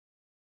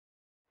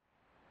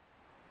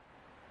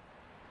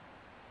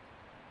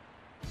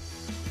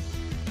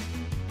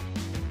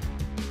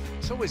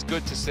It's always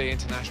good to see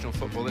international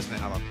football, isn't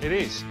it, Alan? It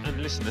is,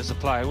 and listen, as a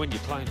player, when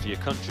you're playing for your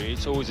country,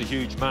 it's always a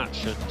huge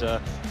match,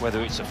 and whether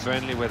it's a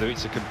friendly, whether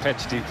it's a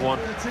competitive one,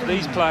 for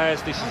these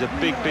players, this is a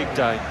big, big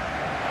day.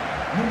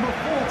 Number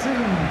 14.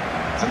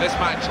 And this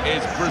match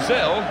is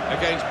Brazil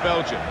against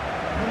Belgium.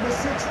 Number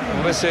 16.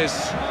 Well, this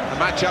is a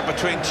match-up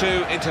between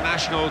two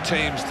international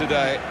teams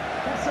today.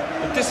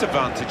 The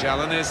disadvantage,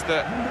 Alan, is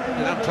that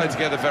they don't play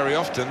together very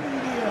often.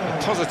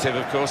 The positive,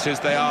 of course, is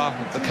they are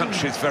the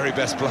country's very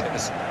best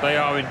players. They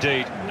are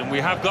indeed, and we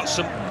have got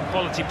some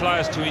quality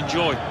players to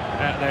enjoy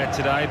out there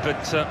today,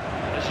 but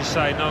as you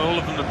say, not all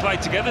of them have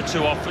played together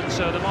too often,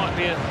 so there might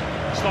be a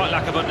slight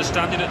lack of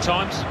understanding at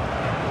times.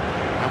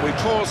 And we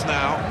pause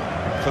now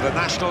for the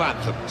national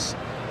anthems.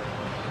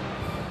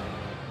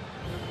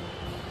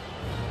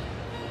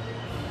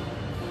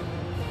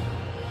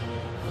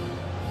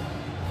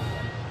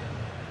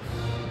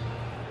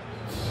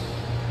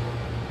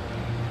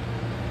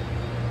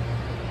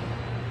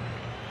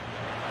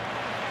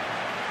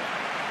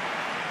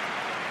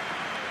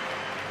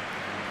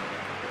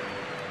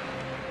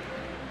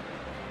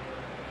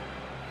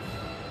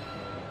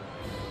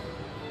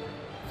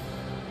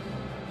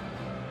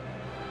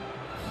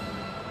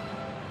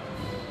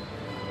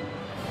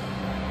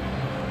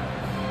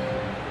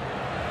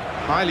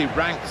 Highly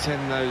ranked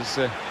in those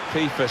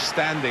FIFA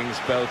standings,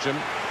 Belgium,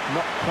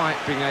 not quite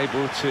being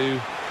able to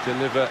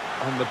deliver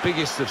on the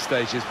biggest of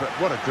stages, but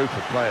what a group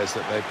of players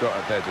that they've got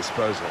at their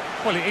disposal.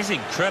 Well, it is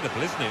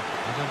incredible, isn't it?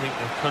 I don't think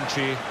the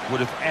country would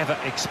have ever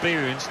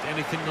experienced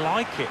anything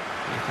like it.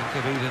 You think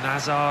of Eden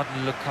Hazard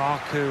and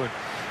Lukaku and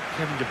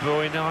Kevin De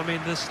Bruyne. I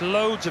mean, there's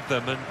loads of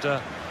them,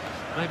 and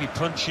maybe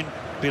punching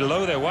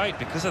below their weight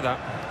because of that.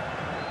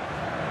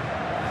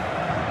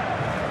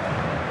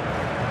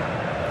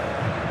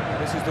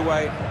 This is the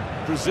way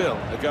Brazil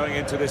are going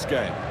into this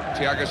game.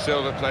 Thiago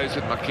Silva plays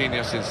with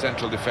Marquinhos in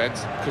central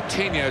defence.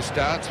 Coutinho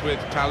starts with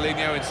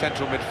Paulinho in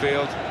central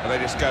midfield, and they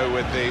just go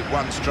with the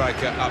one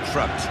striker up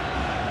front.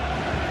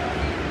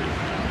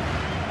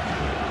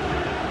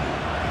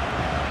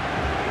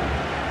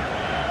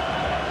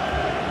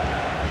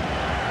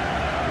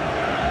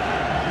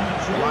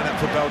 The lineup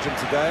for Belgium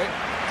today.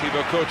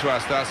 Thibaut Courtois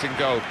starts in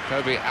goal.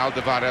 Kobe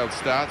Alderweireld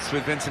starts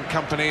with Vincent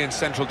Kompany in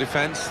central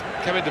defence.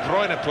 Kevin De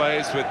Bruyne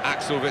plays with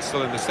Axel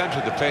Witsel in the centre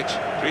of the pitch.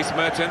 Dries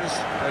Mertens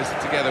plays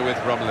together with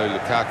Romelu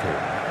Lukaku.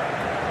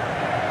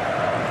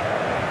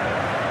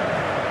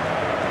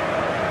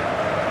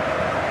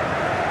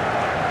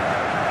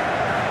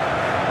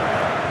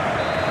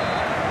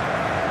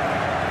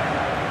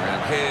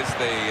 And here's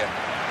the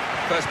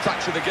first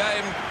touch of the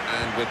game,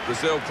 and with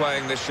Brazil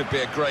playing, this should be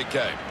a great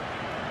game.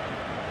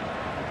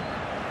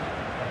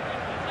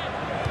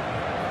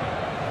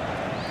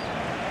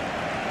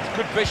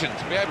 Good vision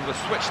to be able to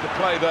switch the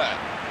play there.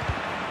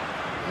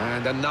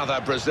 And another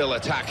Brazil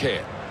attack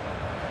here.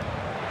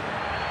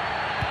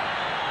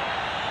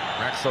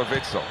 Axel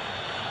Witsel.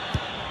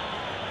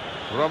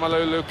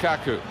 Romelu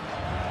Lukaku.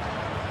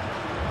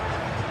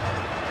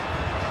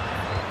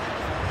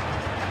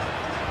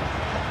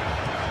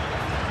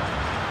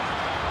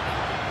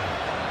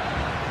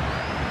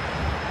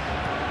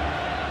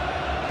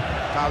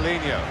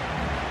 Paulinho.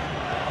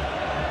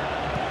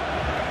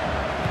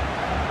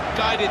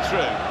 Guided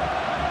through.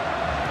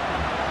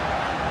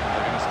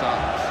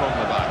 From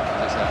the back,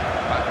 there's a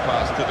back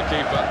pass to the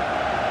keeper.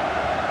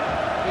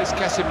 Here's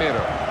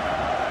Casemiro.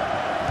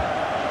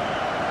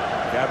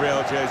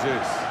 Gabriel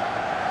Jesus.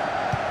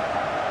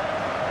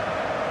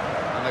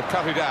 And they've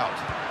cut it out.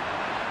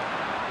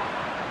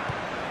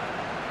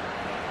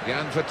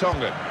 Jan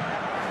Vertonghen.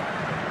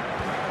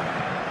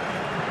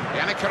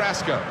 Yannick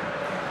Carrasco.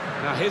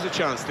 Now here's a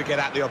chance to get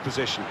at the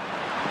opposition.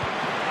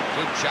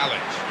 Good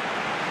challenge.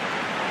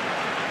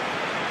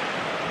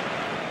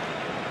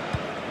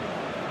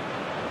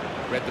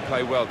 Read the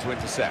play well to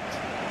intercept.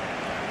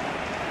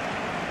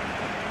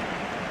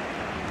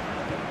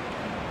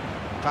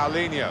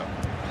 Paulinho.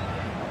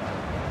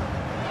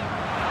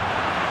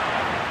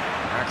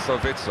 Axel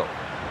Witsel.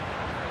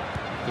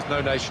 There's no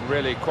nation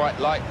really quite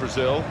like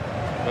Brazil,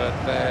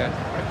 but their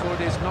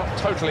record is not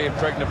totally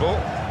impregnable.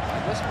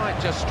 This might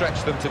just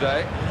stretch them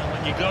today.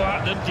 When you go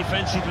at them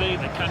defensively,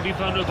 they can be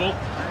vulnerable.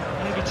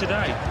 Maybe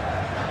today.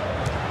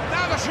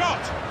 Now the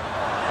shot!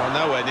 Oh,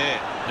 nowhere near.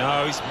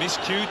 No, he's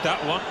miscued that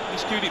one.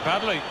 Miscued it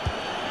badly.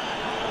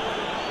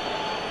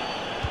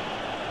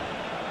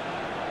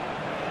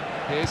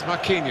 Here's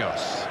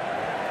Marquinhos.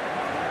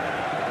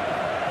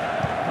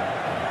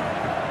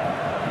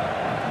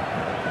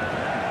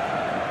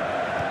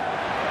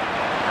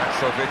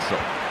 Axel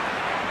Witsel.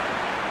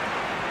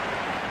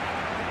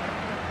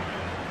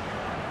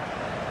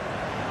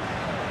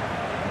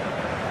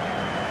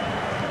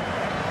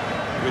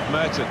 With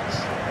Mertens.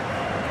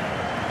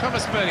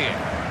 Thomas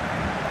Meunier.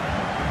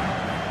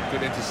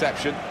 Good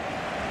interception.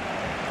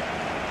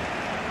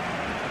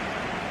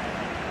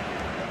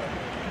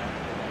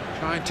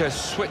 Trying to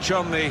switch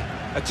on the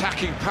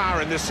attacking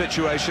power in this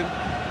situation.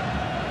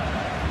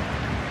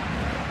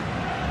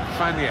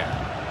 Fania.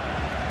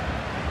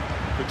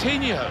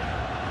 Coutinho.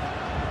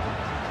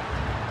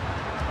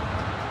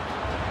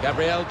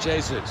 Gabriel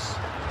Jesus.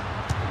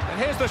 And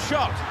here's the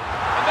shot.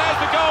 And there's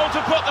the goal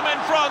to put them in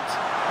front.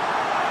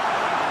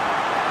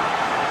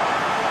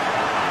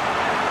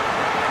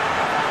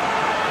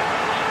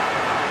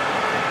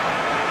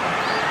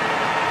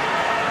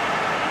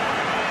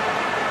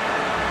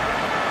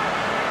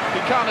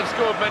 He can't have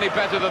scored many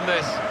better than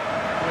this,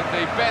 with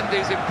the bend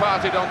he's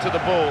imparted onto the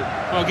ball.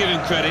 Well, give him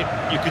credit.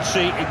 You could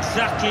see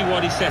exactly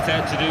what he set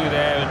out to do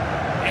there and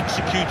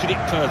executed it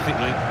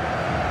perfectly.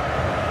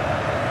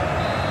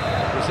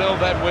 Brazil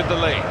then with the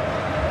lead.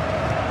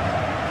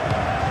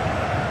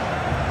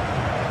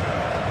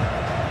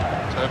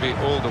 Toby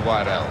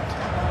Alderweireld.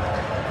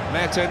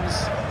 Mertens.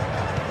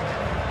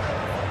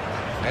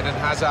 Eden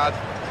Hazard.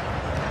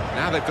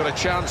 Now they've got a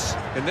chance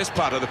in this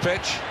part of the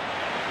pitch.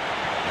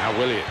 Now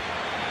Willian.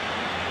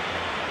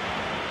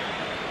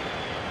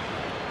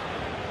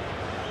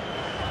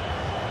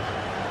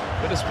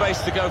 Bit of space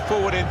to go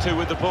forward into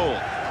with the ball.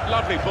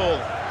 Lovely ball.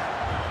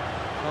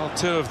 Well,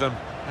 two of them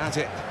at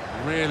it,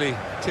 really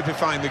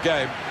typifying the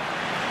game.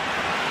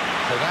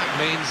 So that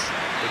means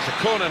it's a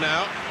corner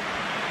now.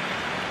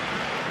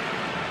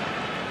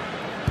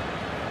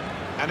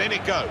 And in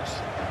it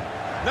goes.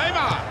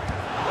 Neymar!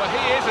 Well,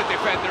 he is a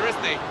defender,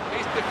 isn't he?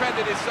 He's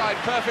defended his side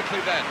perfectly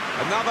then.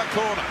 Another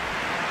corner.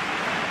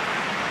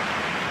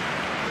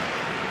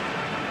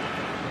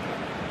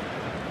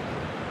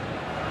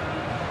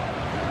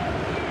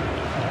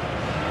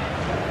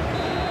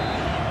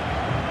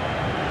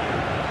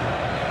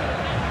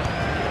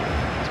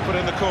 Put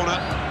in the corner,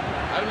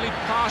 only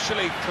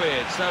partially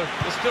cleared, so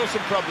there's still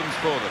some problems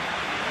for them.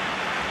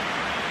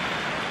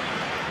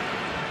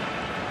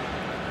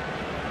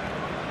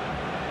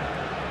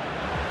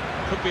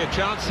 Could be a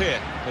chance here.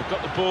 They've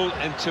got the ball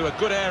into a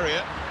good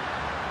area.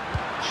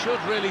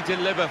 Should really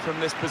deliver from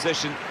this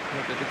position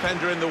with the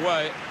defender in the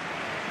way.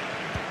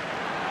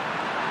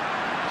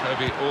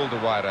 Toby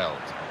Alderweireld.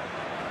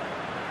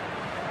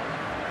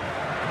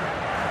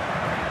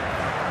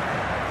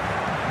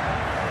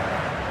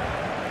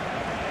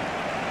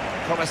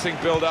 Promising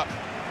build-up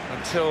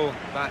until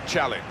that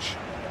challenge.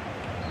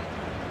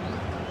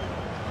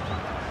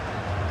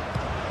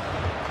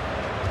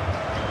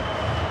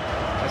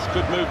 That's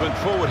good movement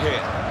forward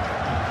here.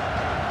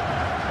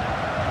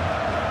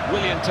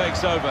 Willian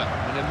takes over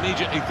and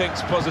immediately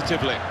thinks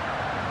positively.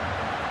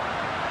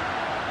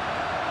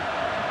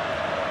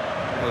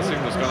 Well, the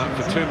signal's gone up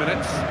for 2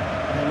 minutes.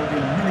 There will be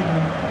a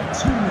minimum of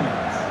 2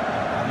 minutes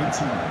added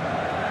time.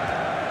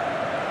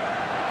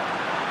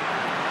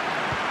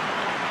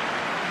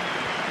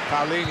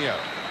 Paulinho.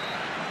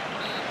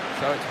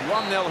 So it's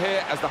 1-0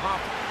 here as the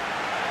half.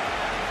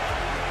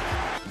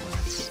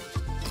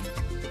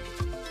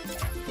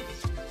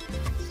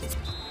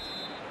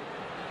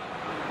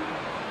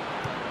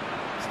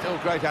 Still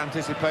great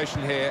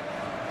anticipation here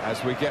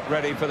as we get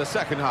ready for the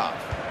second half.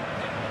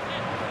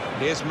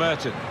 Here's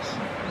Mertens.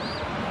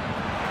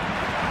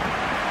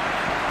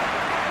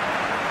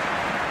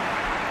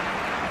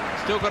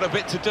 Still got a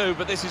bit to do,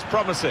 but this is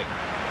promising.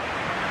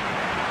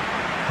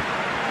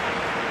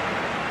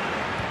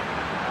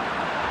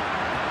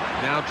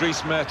 Now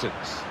Dries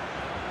Mertens.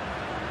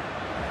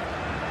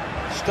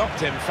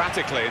 Stopped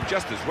emphatically and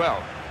just as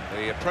well.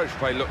 The approach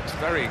play looked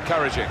very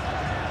encouraging.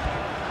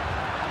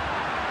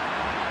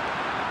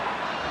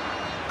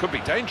 Could be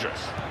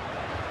dangerous.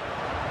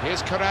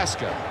 Here's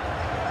Carrasco.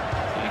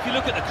 If you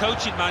look at the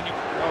coaching manual...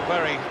 Well,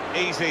 very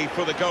easy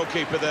for the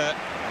goalkeeper there.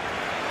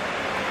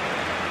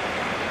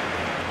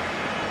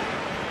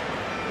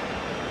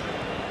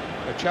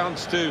 A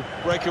chance to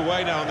break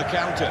away now on the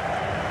counter.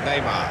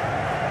 Neymar.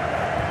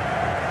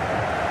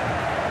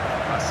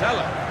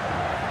 Marcelo.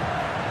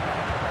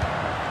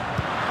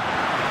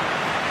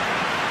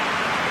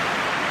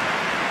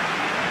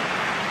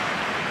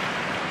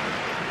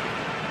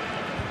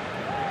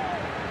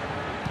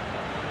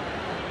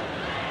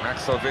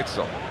 Axel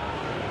Witsel.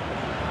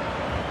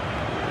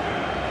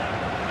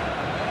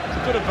 It's a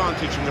good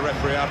advantage from the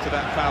referee after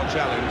that foul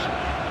challenge.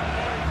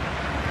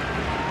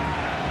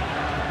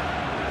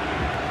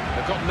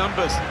 They've got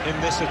numbers in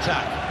this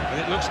attack,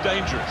 and it looks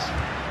dangerous.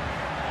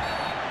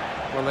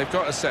 Well, they've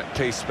got a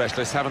set-piece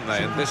specialist, haven't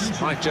they? And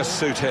this might just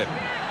suit him.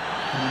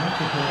 I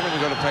think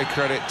we've got to pay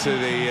credit to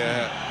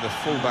the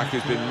fullback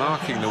who's been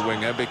marking the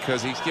winger,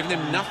 because he's given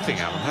him nothing,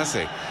 Alan, has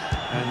he?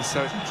 And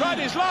so... Tried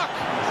his luck!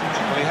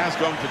 Well, he has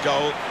gone for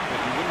goal, but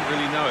you wouldn't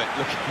really know it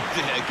looking at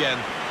it again.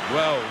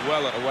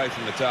 Well away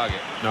from the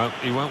target. No,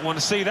 he won't want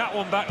to see that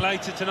one back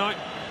later tonight.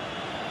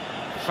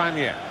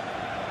 Fania.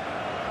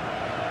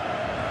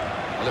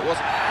 Well, it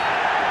wasn't.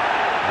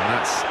 And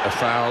that's a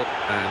foul,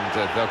 and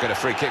they'll get a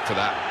free kick for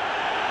that.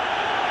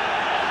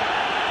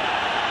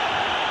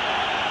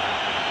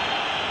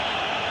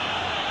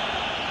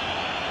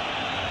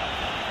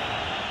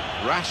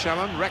 Rash,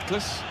 Alan,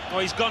 reckless. Oh,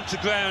 he's gone to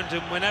ground,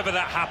 and whenever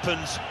that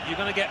happens, you're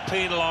going to get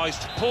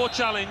penalised. Poor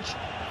challenge.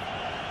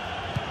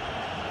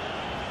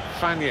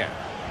 Fania.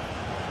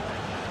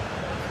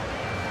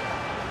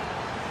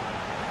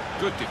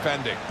 Good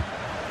defending.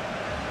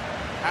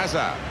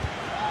 Hazard.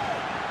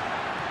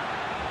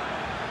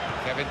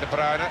 Kevin De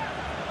Bruyne.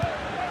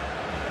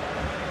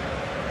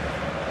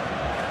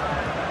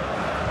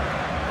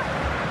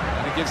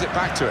 He gives it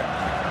back to him.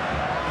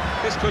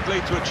 This could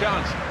lead to a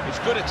chance. It's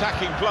good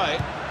attacking play.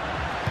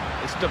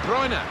 It's De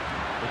Bruyne.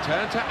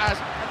 Return to Az.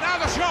 And now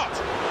the shot!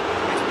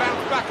 It's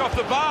bounced back off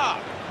the bar.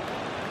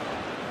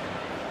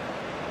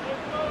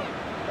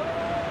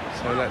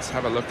 So let's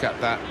have a look at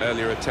that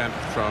earlier attempt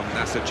from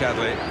Nasser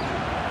Chadli.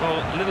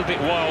 Well, a little bit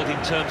wild in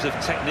terms of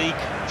technique.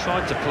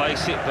 Tried to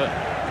place it, but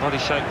body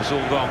shape was all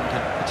wrong.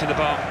 And it's in the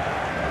bar.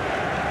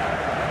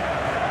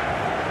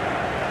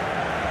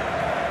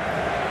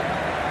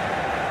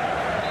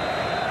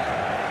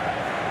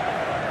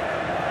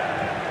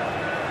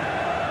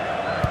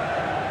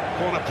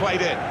 Corner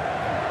played in.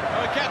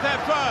 Oh, get there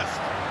first.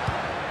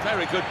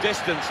 Very good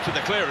distance to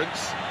the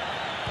clearance.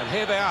 And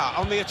here they are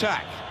on the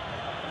attack.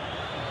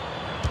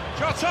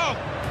 Shot on!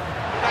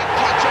 That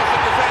touch off the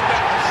defender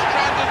has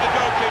stranded the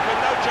goalkeeper,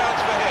 no chance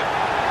for him.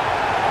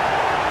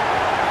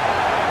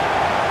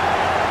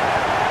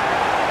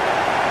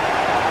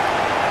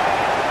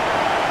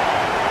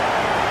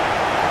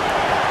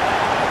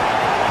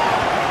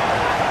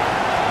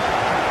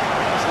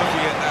 Just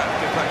looking at that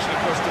deflection, of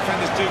course,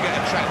 defenders do get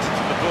attracted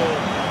to the ball.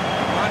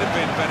 It might have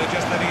been better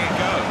just letting it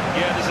go.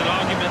 Yeah, there's an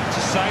argument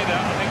to say that.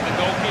 I think the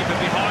goalkeeper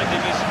behind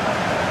him is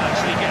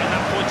actually getting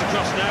that point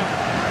across now.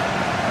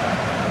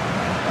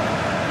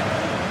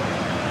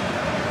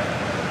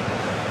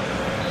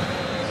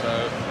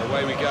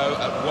 Away we go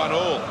at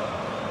 1-1.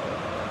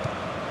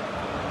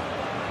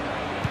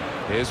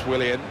 Here's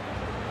Willian.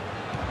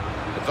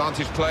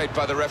 Advantage played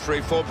by the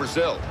referee for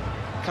Brazil.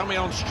 Coming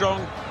on strong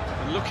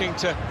and looking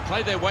to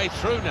play their way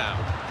through now.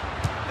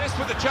 This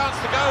with a chance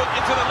to go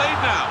into the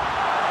lead now.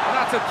 And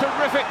that's a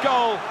terrific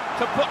goal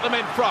to put them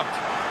in front.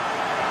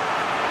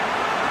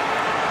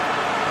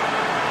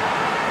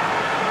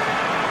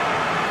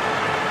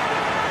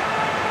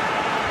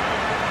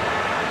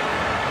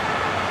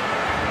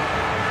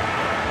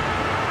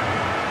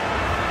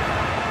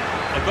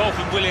 A goal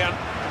from Willian.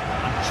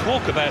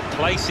 Talk about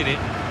placing it.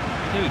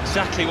 He knew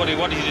exactly what he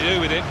wanted to do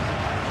with it.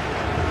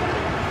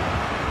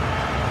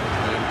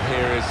 And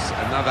here is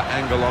another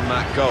angle on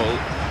that goal.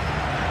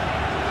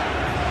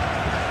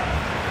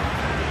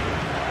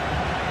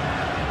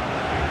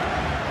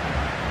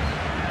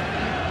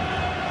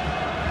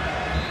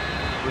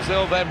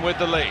 Brazil then with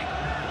the lead.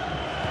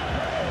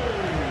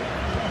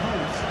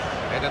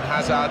 Eden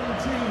Hazard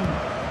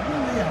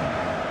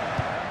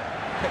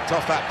picked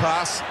off that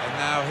pass, and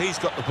now he's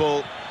got the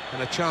ball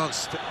and a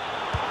chance to...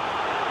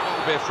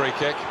 That'll be a free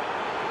kick.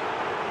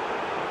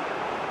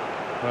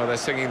 Well, they're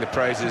singing the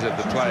praises of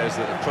the players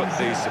that have put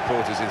these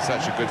supporters in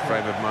such a good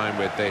frame of mind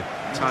with the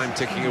time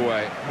ticking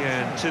away.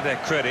 Yeah, and to their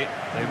credit,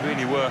 they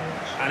really were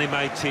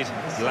animated,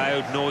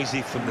 loud,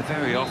 noisy from the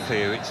very off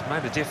here. It's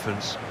made a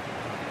difference.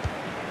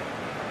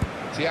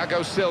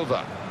 Thiago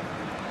Silva.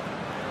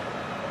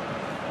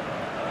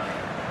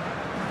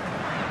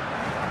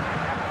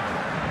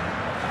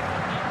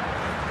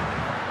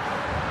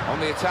 On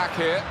the attack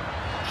here,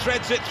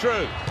 threads it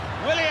through.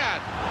 Willian!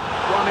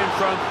 One in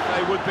front,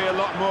 they would be a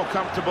lot more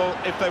comfortable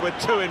if they were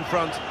two in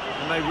front,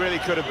 and they really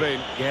could have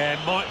been. Yeah,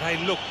 might they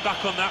look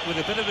back on that with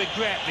a bit of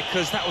regret,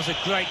 because that was a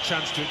great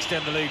chance to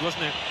extend the lead,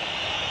 wasn't it?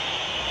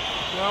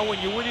 Well, when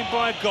you're winning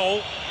by a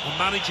goal, the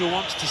manager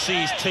wants to see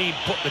his team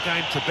put the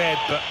game to bed,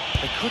 but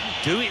they couldn't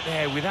do it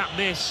there with that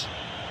miss.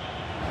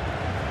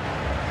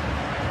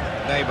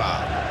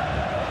 Neymar.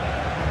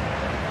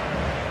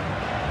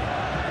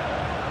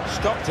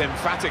 Stopped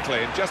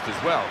emphatically and just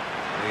as well.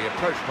 The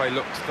approach play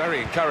looked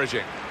very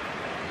encouraging.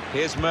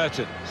 Here's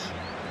Mertens.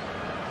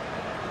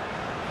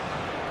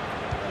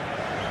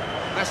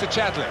 Nasser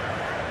Chadli.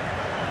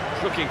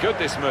 It's looking good,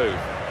 this move.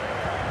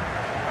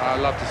 I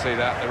love to see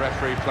that, the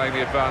referee playing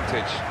the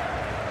advantage.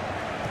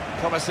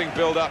 Promising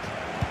build-up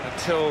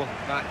until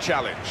that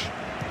challenge.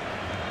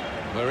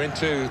 We're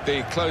into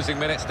the closing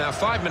minutes now,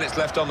 5 minutes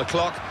left on the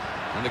clock,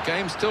 and the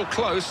game's still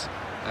close,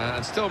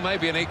 and still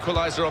maybe an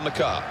equaliser on the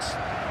cards.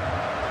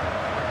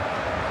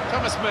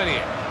 Thomas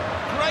Meunier,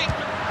 great,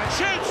 and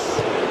shoots!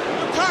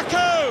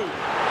 Lukaku!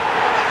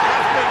 It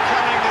has been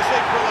coming, this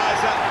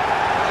equaliser,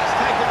 and it's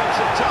taken them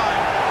some time.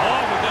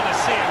 Oh, we're going to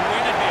see a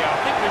winner here, I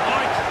think we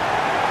might.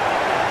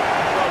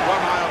 Well,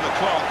 one eye on the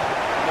clock,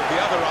 but the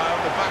other eye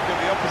on the back of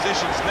the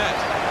opposition's net.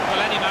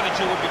 Well, any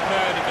manager would be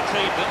proud of a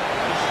team that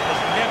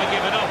has never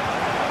given up,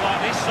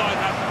 like this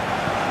side have.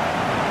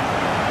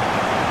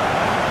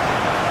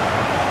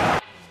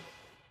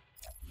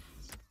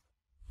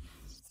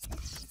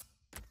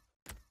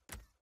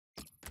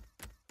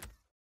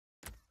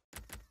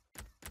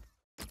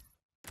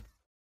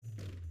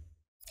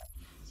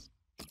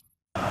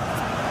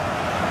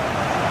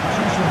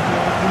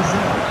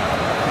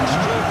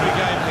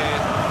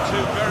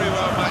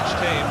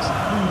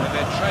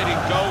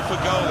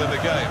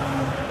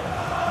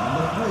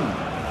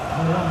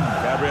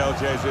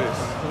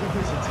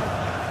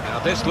 Now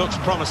this looks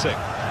promising.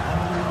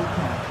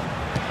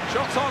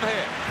 Shots on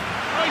here.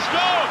 Oh, he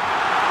scored!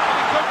 And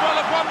he could well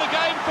have won the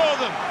game for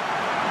them.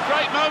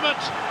 Great moment.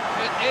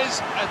 It is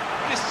a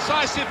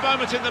decisive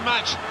moment in the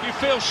match, you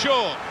feel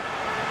sure.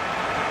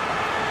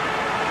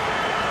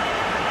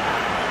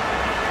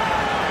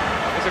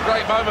 It's a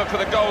great moment for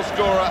the goal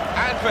scorer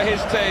and for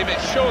his team.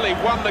 It surely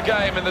won the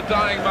game in the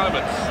dying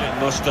moments. It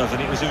must have, and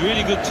it was a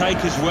really good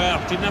take as well.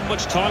 Didn't have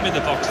much time in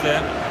the box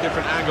there.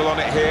 Different angle on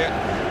it here.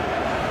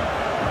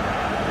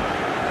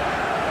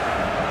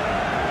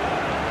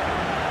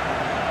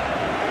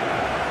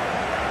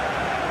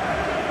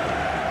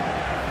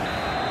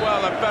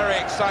 Well, a very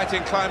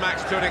exciting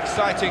climax to an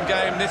exciting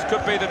game. This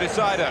could be the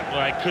decider.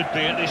 Well, it could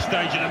be at this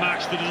stage of the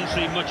match. There doesn't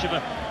seem much of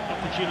an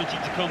opportunity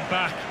to come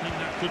back. I think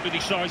that could be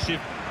decisive.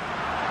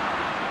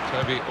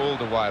 Toby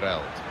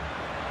Alderweireld.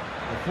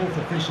 The fourth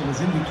official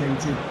has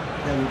indicated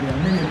there will be a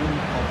minimum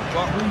of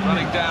Clock 3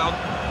 running minutes. down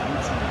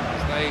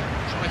as they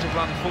try to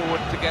run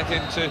forward to get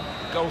into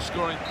goal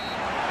scoring.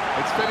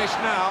 It's finished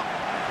now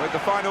with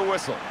the final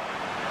whistle.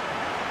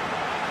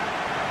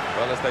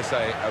 Well, as they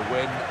say, a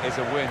win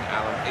is a win,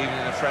 Alan, even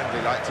in a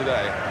friendly like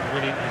today.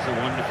 Winning is a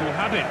wonderful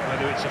habit,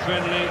 whether it's a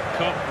friendly,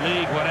 cup,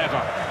 league,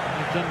 whatever.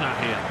 They've done that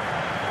here.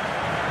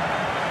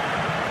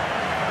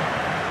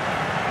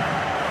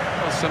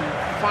 Well, some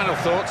final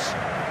thoughts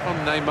on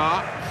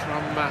Neymar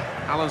from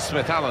Alan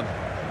Smith. Alan.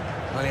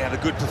 Well, he had a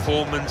good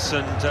performance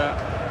and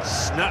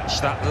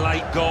snatched that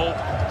late goal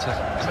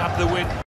to grab the win.